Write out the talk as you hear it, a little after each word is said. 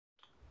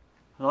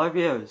Hello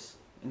viewers,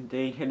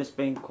 indeed it has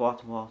been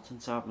quite a while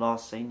since I've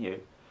last seen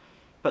you,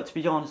 but to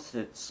be honest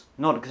it's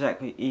not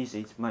exactly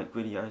easy to make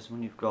videos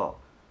when you've got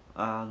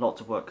lots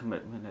of work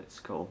commitment at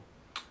school.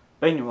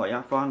 But anyway,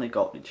 I finally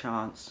got the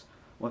chance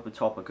with the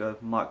topic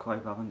of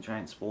microwave oven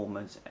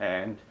transformers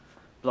and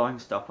blowing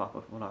stuff up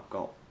with what I've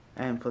got.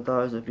 And for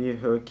those of you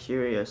who are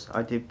curious,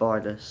 I did buy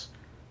this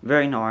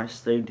very nice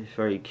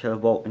 33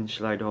 kilowatt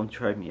insulator on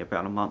Trade Me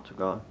about a month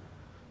ago.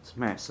 It's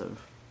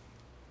massive.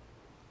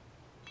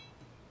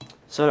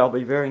 So that'll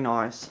be very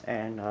nice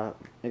and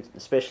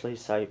especially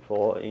safe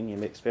for any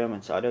of the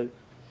experiments I do.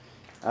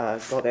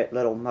 Got that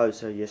little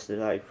motor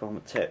yesterday from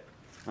a tip.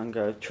 I'm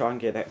going to try and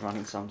get that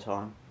running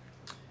sometime.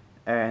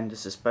 And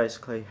this is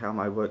basically how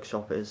my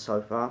workshop is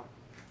so far.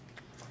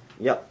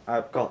 Yep,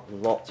 I've got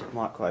lots of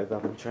microwave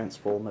oven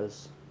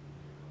transformers.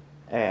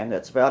 And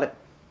that's about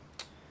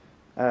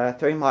it.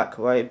 3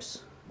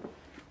 microwaves.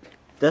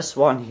 This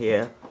one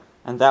here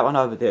and that one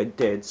over there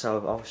dead,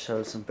 so I'll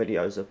show some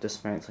videos of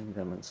dismantling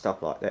them and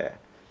stuff like that.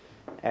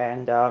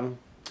 And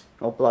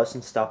I'll blow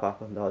some stuff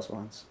up on those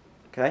ones.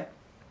 Okay?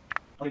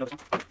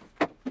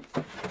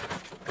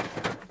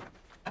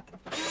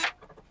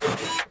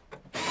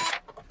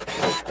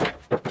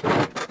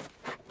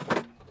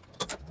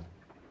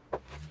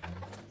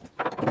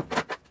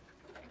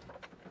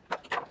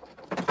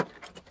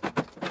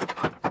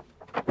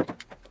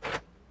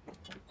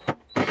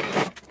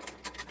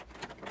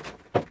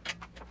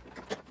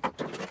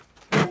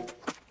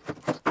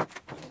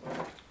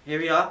 Here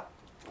we are,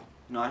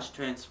 nice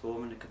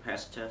transformer and a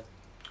capacitor,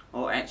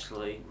 or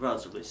actually,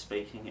 relatively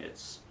speaking,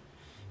 it's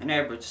an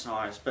average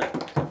size,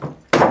 but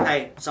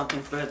hey,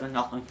 something better than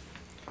nothing.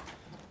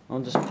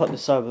 I'll just put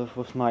this over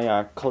with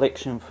my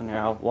collection for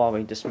now while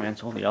we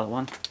dismantle the other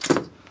one.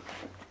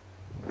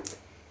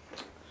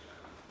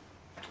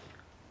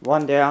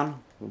 One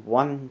down,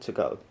 one to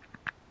go.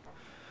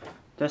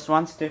 This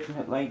one's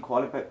definitely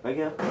quite a bit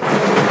bigger.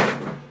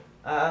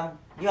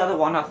 The other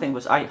one I think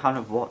was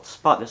 800 watts,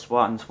 but this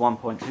one's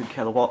 1.2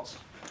 kilowatts.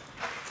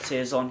 It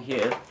says on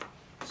here,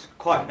 it's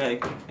quite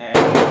big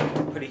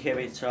and pretty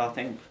heavy, so I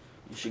think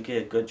you should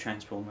get a good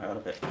transformer out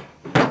of it.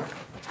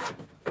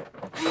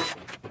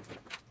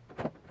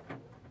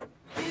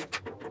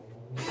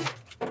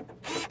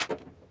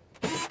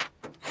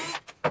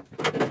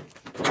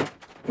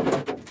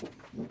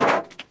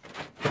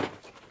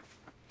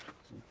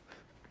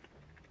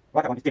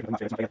 Right, that one is definitely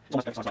much bigger. It's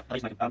almost the size, at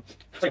least make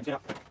it,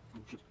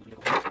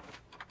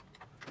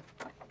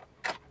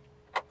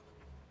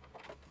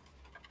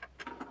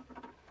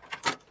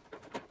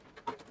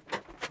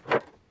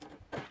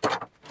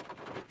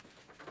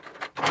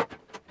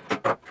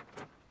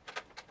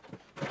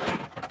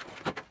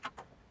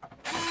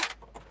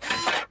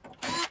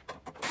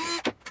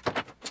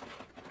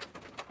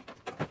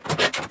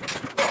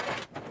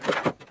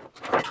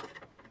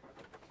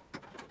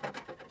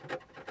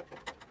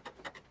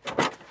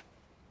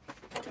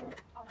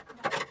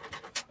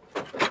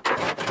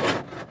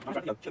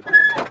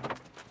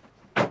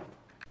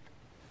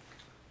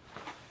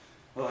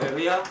 Well, here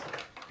we are.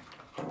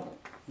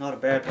 Not a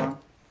bad one.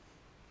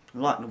 I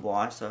like the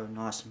wire, so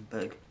nice and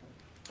big.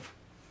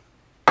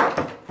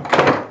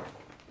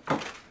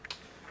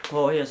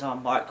 Well, here's our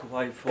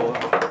microwave for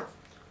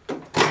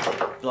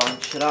blowing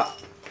shit up.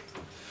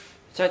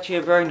 It's actually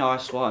a very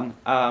nice one.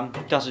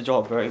 Does the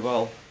job very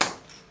well.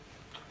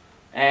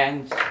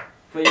 And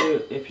for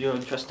you, if you're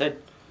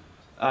interested,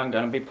 I'm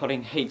going to be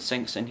putting heat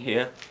sinks in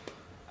here.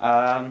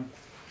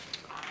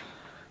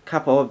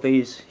 Couple of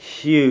these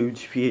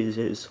huge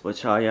fuses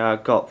which I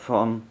got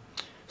from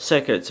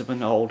circuits of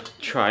an old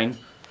train,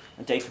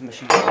 a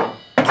decommissioned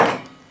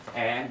one,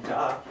 and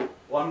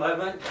one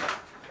moment,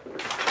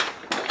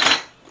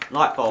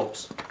 light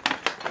bulbs.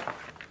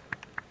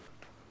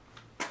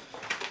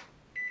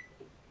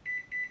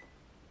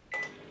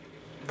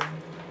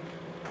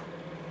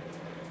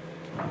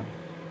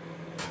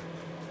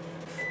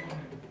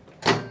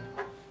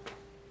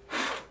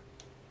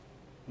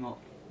 Not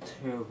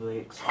terribly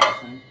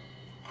exciting.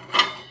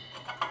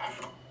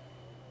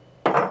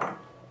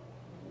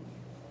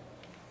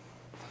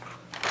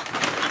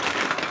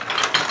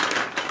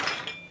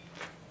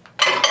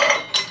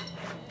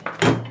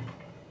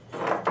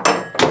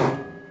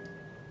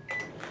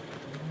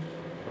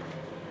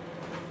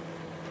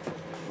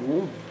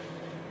 Ooh,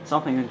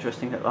 something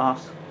interesting at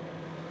last.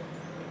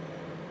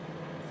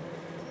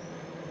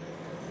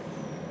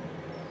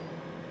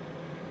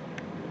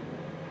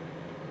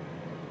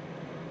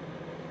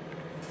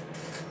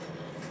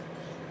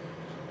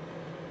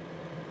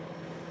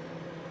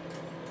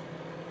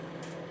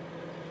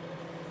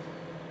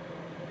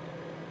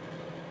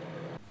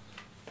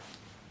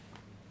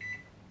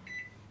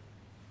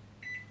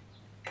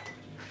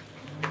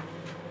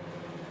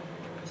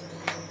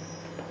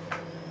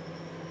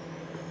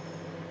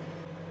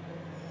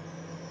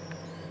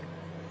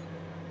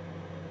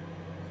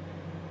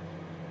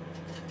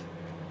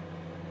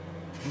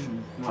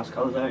 Nice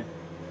colours, eh?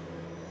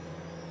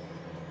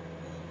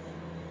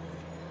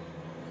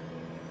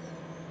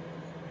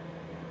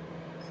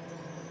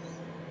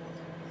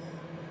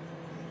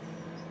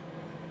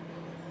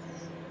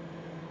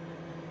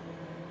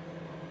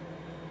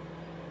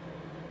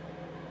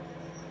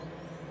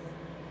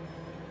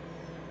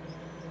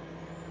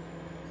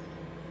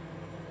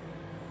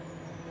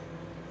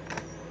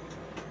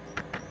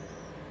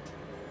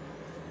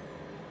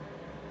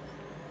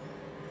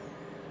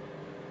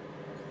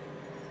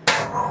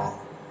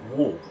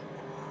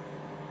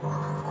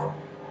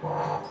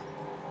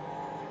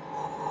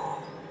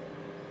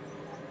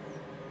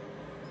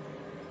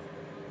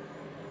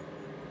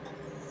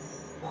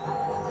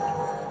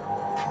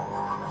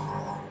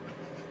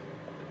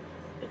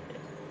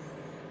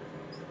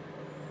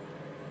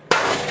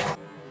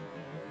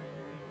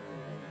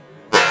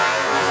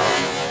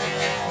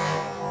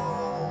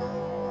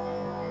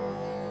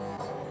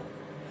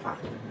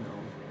 Fucking hell.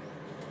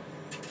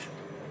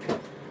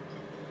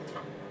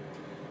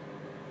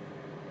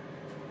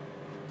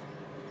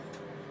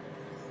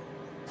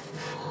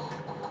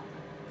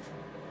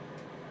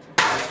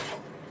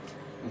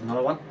 There's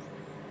another one.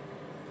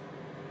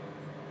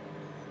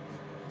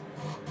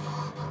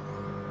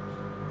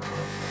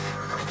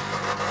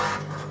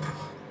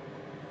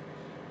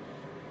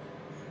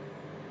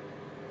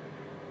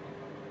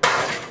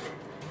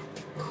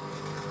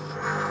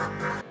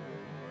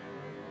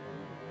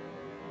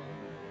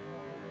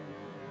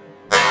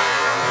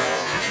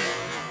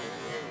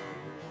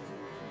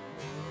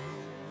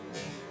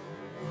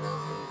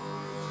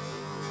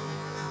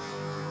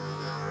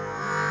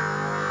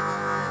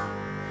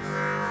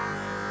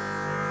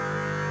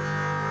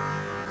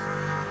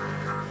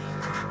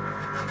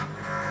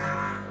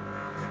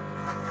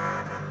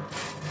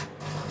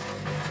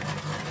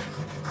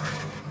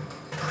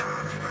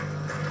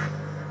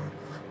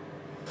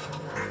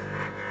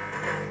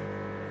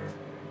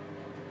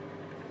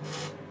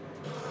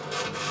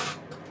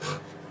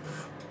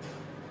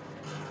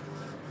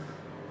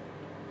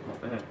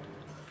 Not bad.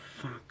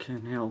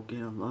 Fucking hell,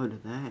 get a load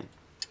of that.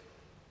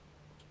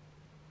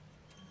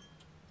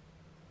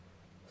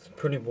 It's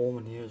pretty warm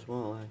in here as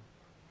well, eh?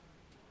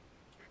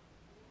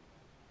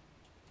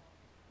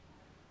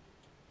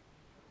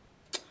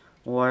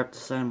 All I have to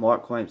say,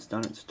 microwave's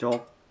done its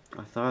job.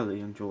 I thoroughly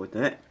enjoyed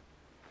that.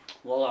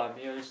 Well,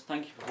 viewers,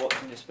 thank you for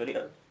watching this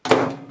video.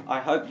 I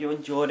hope you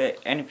enjoyed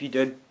it, and if you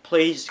did,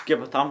 please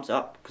give a thumbs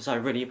up, because I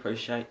really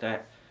appreciate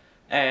that.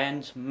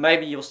 And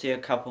maybe you'll see a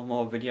couple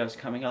more videos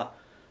coming up,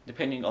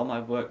 depending on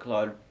my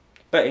workload.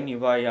 But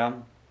anyway,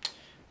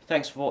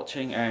 thanks for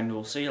watching, and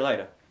we'll see you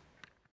later.